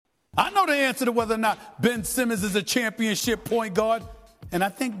I know the answer to whether or not Ben Simmons is a championship point guard, and I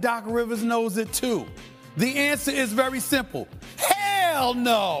think Doc Rivers knows it too. The answer is very simple. Hell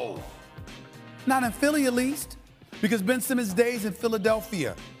no! Not in Philly, at least, because Ben Simmons' days in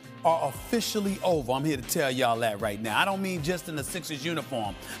Philadelphia are officially over. I'm here to tell y'all that right now. I don't mean just in the Sixers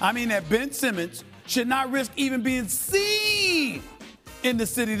uniform. I mean that Ben Simmons should not risk even being seen in the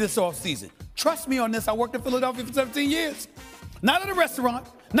city this offseason. Trust me on this. I worked in Philadelphia for 17 years. Not at a restaurant,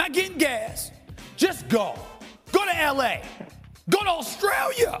 not getting gas. Just go. Go to L.A. Go to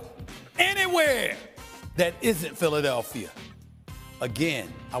Australia. Anywhere that isn't Philadelphia.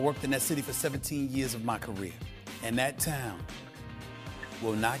 Again, I worked in that city for 17 years of my career. And that town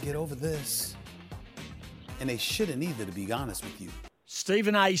will not get over this. And they shouldn't either, to be honest with you.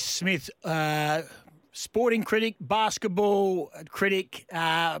 Stephen A. Smith, sporting critic, basketball critic,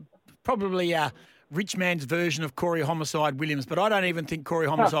 probably a rich man's version of Corey Homicide Williams, but I don't even think Corey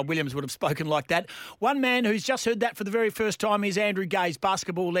Homicide Williams would have spoken like that. One man who's just heard that for the very first time is Andrew Gaze,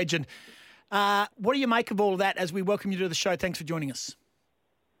 basketball legend. What do you make of all of that as we welcome you to the show? Thanks for joining us.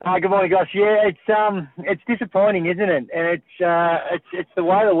 Good morning, guys. Yeah, it's disappointing, isn't it? And it's the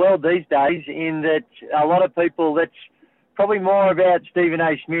way of the world these days. In that a lot of people, that's probably more about Stephen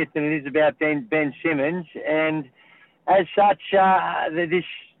A. Smith than it is about Ben Simmons. And as such, this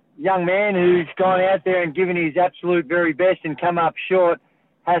young man who's gone out there and given his absolute very best and come up short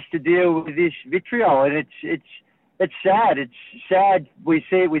has to deal with this vitriol, and it's sad. It's sad. We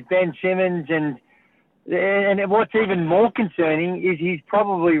see it with Ben Simmons, and what's even more concerning is he's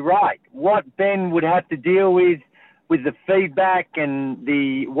probably right. What Ben would have to deal with the feedback and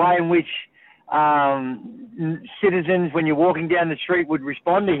the way in which citizens, when you're walking down the street, would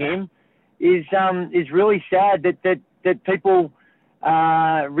respond to him is really sad that people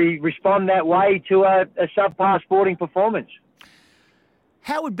respond that way to a subpar sporting performance.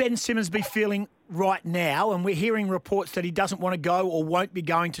 How would Ben Simmons be feeling right now? And we're hearing reports that he doesn't want to go or won't be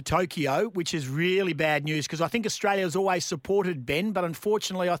going to Tokyo, which is really bad news because I think Australia has always supported Ben, but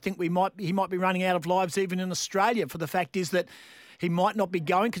unfortunately I think he might be running out of lives even in Australia. For the fact is that he might not be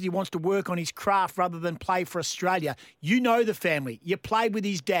going because he wants to work on his craft rather than play for Australia. You know the family. You played with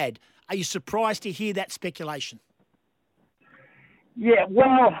his dad. Are you surprised to hear that speculation? Yeah,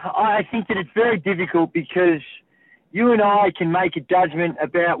 well, I think that it's very difficult because you and I can make a judgment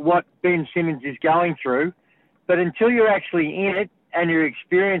about what Ben Simmons is going through, but until you're actually in it and you're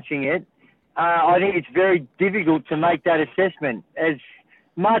experiencing it, I think it's very difficult to make that assessment. As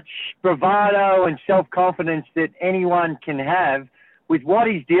much bravado and self-confidence that anyone can have with what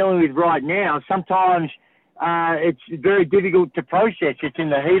he's dealing with right now, sometimes it's very difficult to process. It's in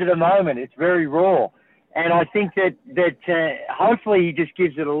the heat of the moment. It's very raw. And I think that hopefully he just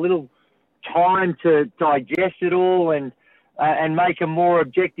gives it a little time to digest it all and make a more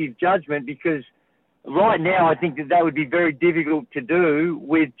objective judgment, because right now I think that would be very difficult to do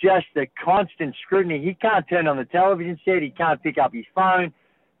with just the constant scrutiny. He can't turn on the television set. He can't pick up his phone.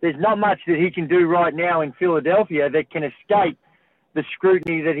 There's not much that he can do right now in Philadelphia that can escape the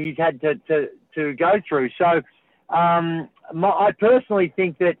scrutiny that he's had to go through. So I personally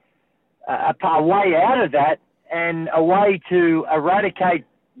think that a way out of that and a way to eradicate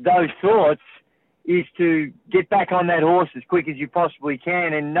those thoughts is to get back on that horse as quick as you possibly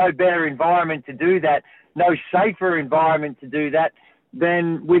can, and no better environment to do that, no safer environment to do that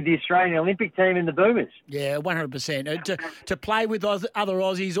than with the Australian Olympic team and the Boomers. Yeah, 100%. To play with other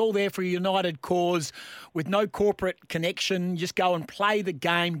Aussies, all there for a united cause, with no corporate connection. Just go and play the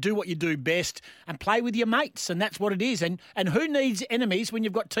game, do what you do best, and play with your mates, and that's what it is. And who needs enemies when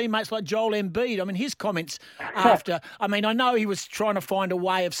you've got teammates like Joel Embiid? I mean, his comments after, I know he was trying to find a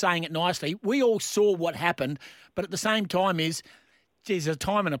way of saying it nicely. We all saw what happened, but at the same time there's a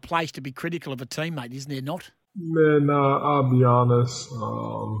time and a place to be critical of a teammate, isn't there not? Man, I'll be honest.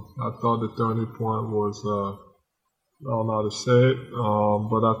 I thought the turning point was, I don't know how to say it,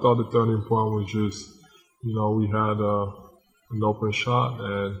 but I thought the turning point was just, we had an open shot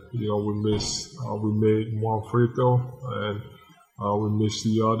and, we made one free throw and we missed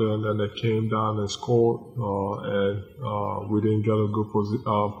the other, and then they came down and scored, and we didn't get a good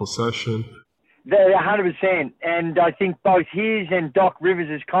possession. 100%. And I think both his and Doc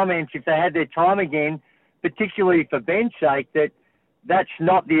Rivers' comments, if they had their time again, particularly for Ben's sake, that's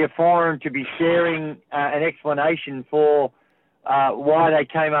not the forum to be sharing an explanation for why they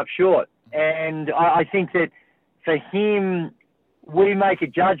came up short. And I think that for him, we make a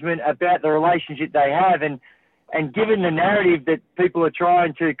judgment about the relationship they have. And given the narrative that people are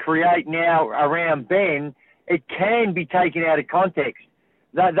trying to create now around Ben, it can be taken out of context.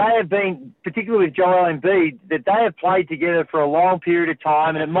 they have been, particularly with Joel Embiid, that they have played together for a long period of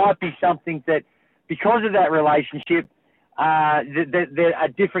time, and it might be something that, because of that relationship, that a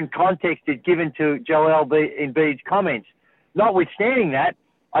different context is given to Joel Embiid's comments. Notwithstanding that,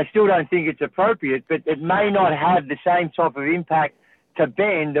 I still don't think it's appropriate, but it may not have the same type of impact to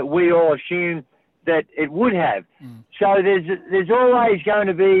Ben that we all assume that it would have. So there's always going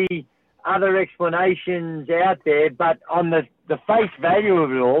to be other explanations out there, but on the face value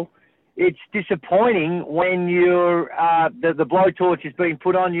of it all, it's disappointing when you're the blowtorch is being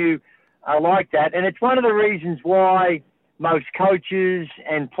put on you like that. And it's one of the reasons why most coaches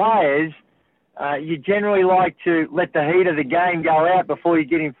and players, you generally like to let the heat of the game go out before you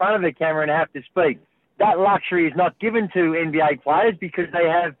get in front of the camera and have to speak. That luxury is not given to NBA players because they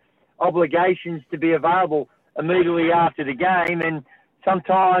have obligations to be available immediately after the game, and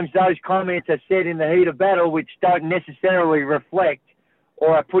sometimes those comments are said in the heat of battle which don't necessarily reflect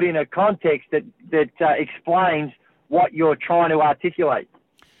or are put in a context that explains what you're trying to articulate.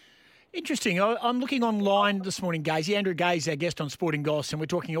 Interesting. I'm looking online this morning, Gazy. Andrew Gaze, our guest on Sporting Goss, and we're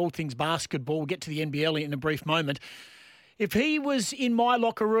talking all things basketball. We'll get to the NBL in a brief moment. If he was in my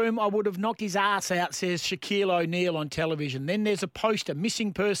locker room, I would have knocked his ass out, says Shaquille O'Neal on television. Then there's a poster,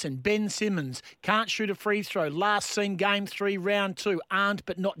 missing person, Ben Simmons, can't shoot a free throw, last seen game 3, round 2, aren't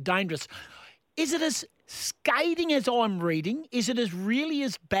but not dangerous. Is it as scathing as I'm reading? Is it really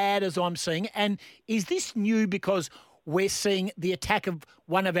as bad as I'm seeing? And is this new because we're seeing the attack of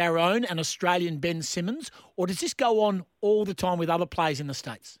one of our own, an Australian Ben Simmons, or does this go on all the time with other players in the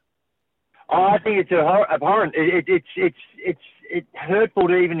States? I think it's abhorrent. It's hurtful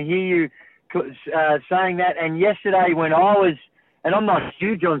to even hear you saying that. And yesterday when I was, and I'm not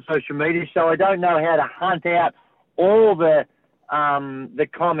huge on social media, so I don't know how to hunt out all the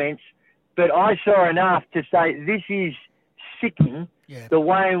comments, but I saw enough to say this is sickening. Yeah. The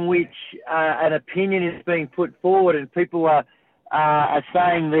way in which an opinion is being put forward, and people are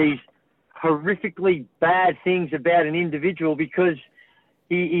saying these horrifically bad things about an individual because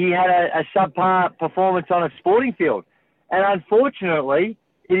he had a subpar performance on a sporting field. And unfortunately,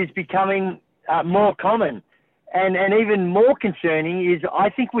 it is becoming more common. And even more concerning is I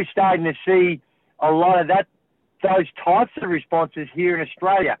think we're starting to see a lot of those types of responses here in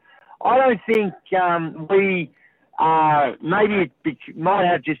Australia. I don't think we... maybe it might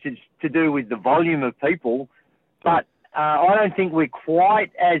have just to do with the volume of people, but I don't think we're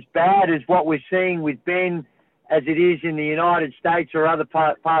quite as bad as what we're seeing with Ben as it is in the United States or other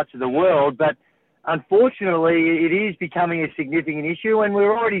parts of the world. But unfortunately, it is becoming a significant issue, and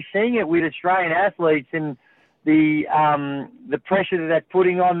we're already seeing it with Australian athletes and the pressure that that's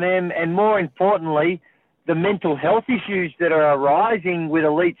putting on them, and more importantly, the mental health issues that are arising with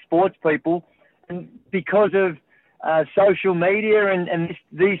elite sports people because of social media and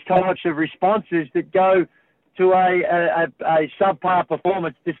these types of responses that go to a subpar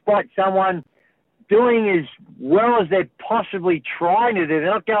performance, despite someone doing as well as they're possibly trying to do. They're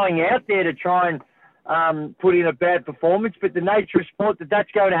not going out there to try and put in a bad performance, but the nature of sport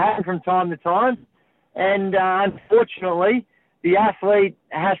that's going to happen from time to time. And unfortunately, the athlete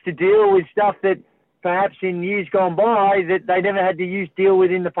has to deal with stuff that perhaps in years gone by that they never had to deal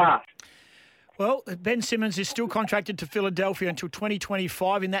with in the past. Well, Ben Simmons is still contracted to Philadelphia until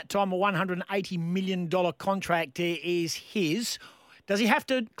 2025. In that time, a $180 million contract is his. Does he have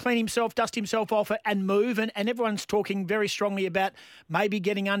to clean himself, dust himself off and move? And everyone's talking very strongly about maybe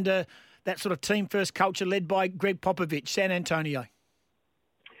getting under that sort of team-first culture led by Greg Popovich, San Antonio.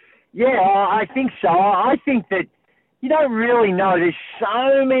 Yeah, I think so. I think that you don't really know. There's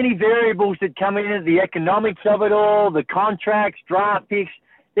so many variables that come in, the economics of it all, the contracts, draft picks.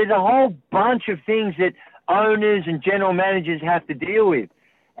 There's a whole bunch of things that owners and general managers have to deal with.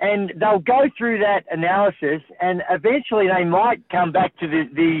 And they'll go through that analysis, and eventually they might come back to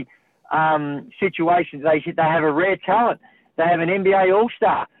the situations. They have a rare talent. They have an NBA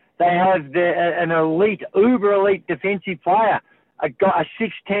All-Star. They have an elite, uber-elite defensive player, a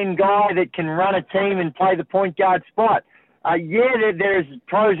 6'10" guy that can run a team and play the point guard spot. There's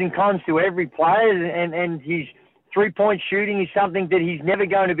pros and cons to every player, and his three-point shooting is something that he's never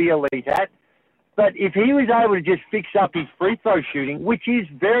going to be elite at. But if he was able to just fix up his free throw shooting, which is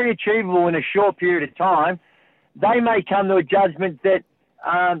very achievable in a short period of time, they may come to a judgment that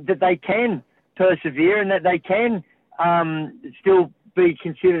they can persevere and that they can still be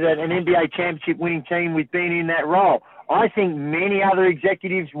considered an NBA championship winning team with being in that role. I think many other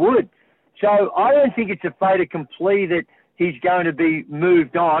executives would. So I don't think it's a fait accompli that he's going to be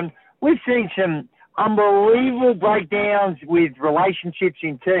moved on. We've seen some unbelievable breakdowns with relationships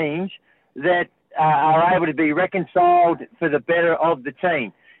in teams that are able to be reconciled for the better of the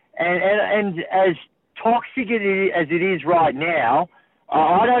team. And as toxic as it is right now,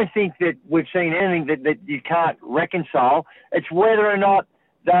 I don't think that we've seen anything that you can't reconcile. It's whether or not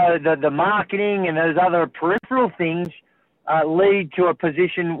the marketing and those other peripheral things lead to a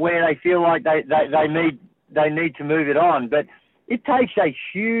position where they feel like they need to move it on. But it takes a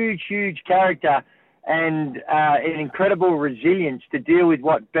huge character and an incredible resilience to deal with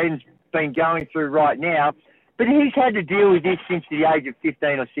what Ben's been going through right now. But he's had to deal with this since the age of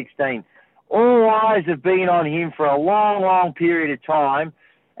 15 or 16. All eyes have been on him for a long period of time,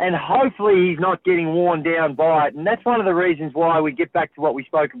 and hopefully he's not getting worn down by it. And that's one of the reasons why we get back to what we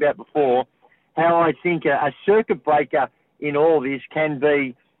spoke about before, how I think a circuit breaker in all this can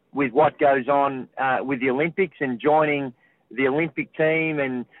be with what goes on with the Olympics and joining the Olympic team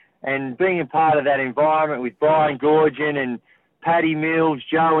and being a part of that environment with Brian Goorjian and Paddy Mills,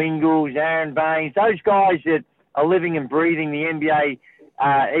 Joe Ingles, Aaron Baines, those guys that are living and breathing the NBA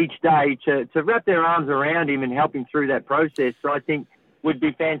each day, to wrap their arms around him and help him through that process, I think would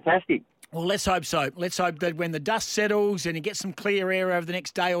be fantastic. Well, let's hope so. Let's hope that when the dust settles and he gets some clear air over the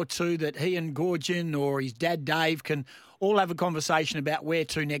next day or two, that he and Goorjian or his dad Dave can all have a conversation about where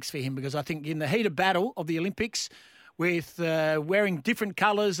to next for him, because I think in the heat of battle of the Olympics, with wearing different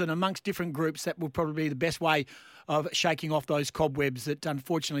colours and amongst different groups, that will probably be the best way of shaking off those cobwebs that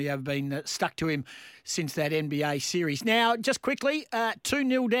unfortunately have been stuck to him since that NBA series. Now, just quickly,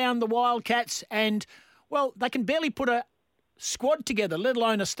 2-0 down the Wildcats, and, well, they can barely put a squad together, let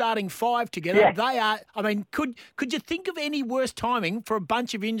alone a starting five together. Yeah. They are, I mean, could you think of any worse timing for a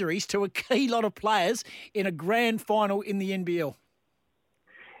bunch of injuries to a key lot of players in a grand final in the NBL?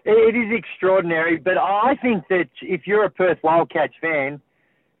 It is extraordinary, but I think that if you're a Perth Wildcats fan,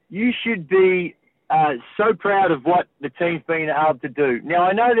 you should be so proud of what the team's been able to do. Now,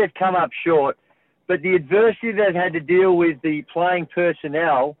 I know they've come up short, but the adversity they've had to deal with, the playing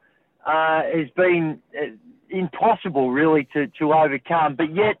personnel, has been impossible, really, to overcome.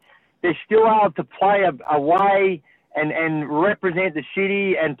 But yet, they're still able to play away and represent the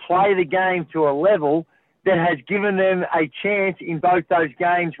city and play the game to a level that has given them a chance in both those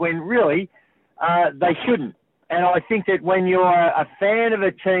games when really they shouldn't. And I think that when you're a fan of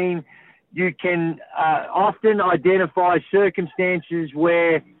a team, you can often identify circumstances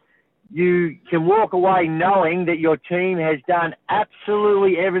where you can walk away knowing that your team has done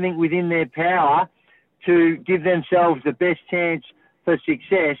absolutely everything within their power to give themselves the best chance for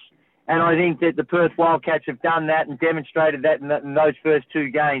success. And I think that the Perth Wildcats have done that and demonstrated that in those first two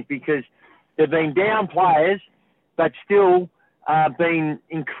games, because they've been down players, but still been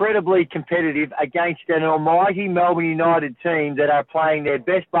incredibly competitive against an almighty Melbourne United team that are playing their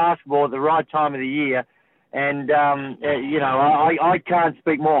best basketball at the right time of the year. And, I can't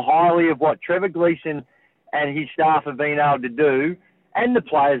speak more highly of what Trevor Gleeson and his staff have been able to do, and the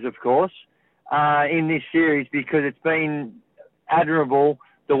players, of course, in this series, because it's been admirable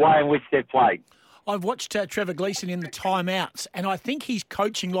the way in which they've played. I've watched Trevor Gleeson in the timeouts, and I think he's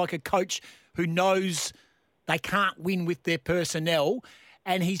coaching like a coach who knows they can't win with their personnel,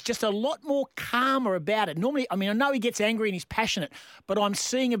 and he's just a lot more calmer about it. Normally, I mean, I know he gets angry and he's passionate, but I'm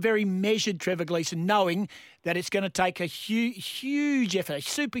seeing a very measured Trevor Gleeson, knowing that it's going to take a huge effort, a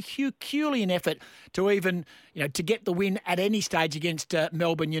super Herculean effort to even, to get the win at any stage against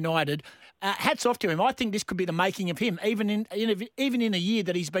Melbourne United. Hats off to him. I think this could be the making of him, even in a year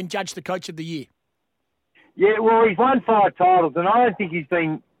that he's been judged the coach of the year. Yeah, well, he's won 5 titles, and I don't think he's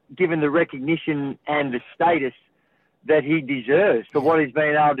been given the recognition and the status that he deserves for what he's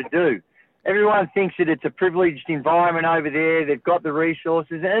been able to do. Everyone thinks that it's a privileged environment over there, they've got the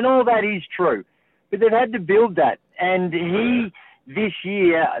resources, and all that is true. But they've had to build that. And he, this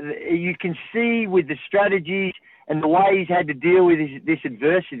year, you can see with the strategies and the way he's had to deal with this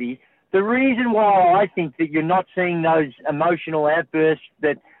adversity, the reason why I think that you're not seeing those emotional outbursts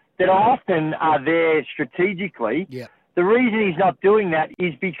that often are there strategically, the reason he's not doing that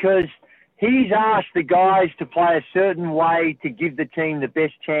is because he's asked the guys to play a certain way to give the team the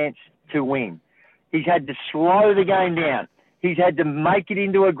best chance to win. He's had to slow the game down. He's had to make it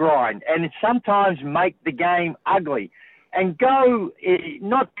into a grind and sometimes make the game ugly and go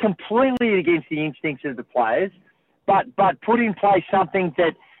not completely against the instincts of the players, but put in place something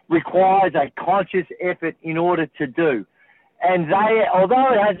that requires a conscious effort in order to do. And they,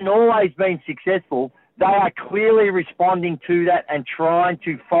 although it hasn't always been successful, they are clearly responding to that and trying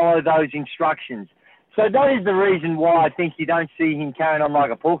to follow those instructions. So that is the reason why I think you don't see him carrying on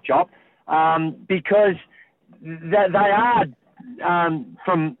like a pork chop, because they are,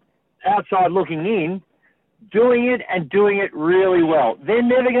 from outside looking in, doing it and doing it really well. They're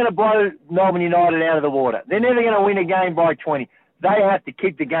never going to blow Melbourne United out of the water. They're never going to win a game by 20. They have to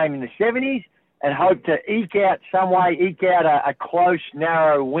keep the game in the 70s and hope to eke out a close,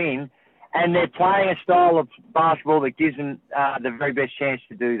 narrow win. And they're playing a style of basketball that gives them the very best chance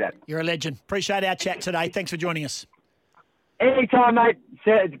to do that. You're a legend. Appreciate our chat today. Thanks for joining us. Anytime, mate.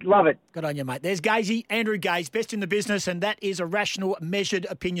 Love it. Good on you, mate. There's Gazy, Andrew Gaze, best in the business, and that is a rational, measured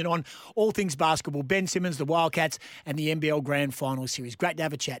opinion on all things basketball. Ben Simmons, the Wildcats, and the NBL Grand Final Series. Great to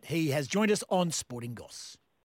have a chat. He has joined us on Sporting Goss.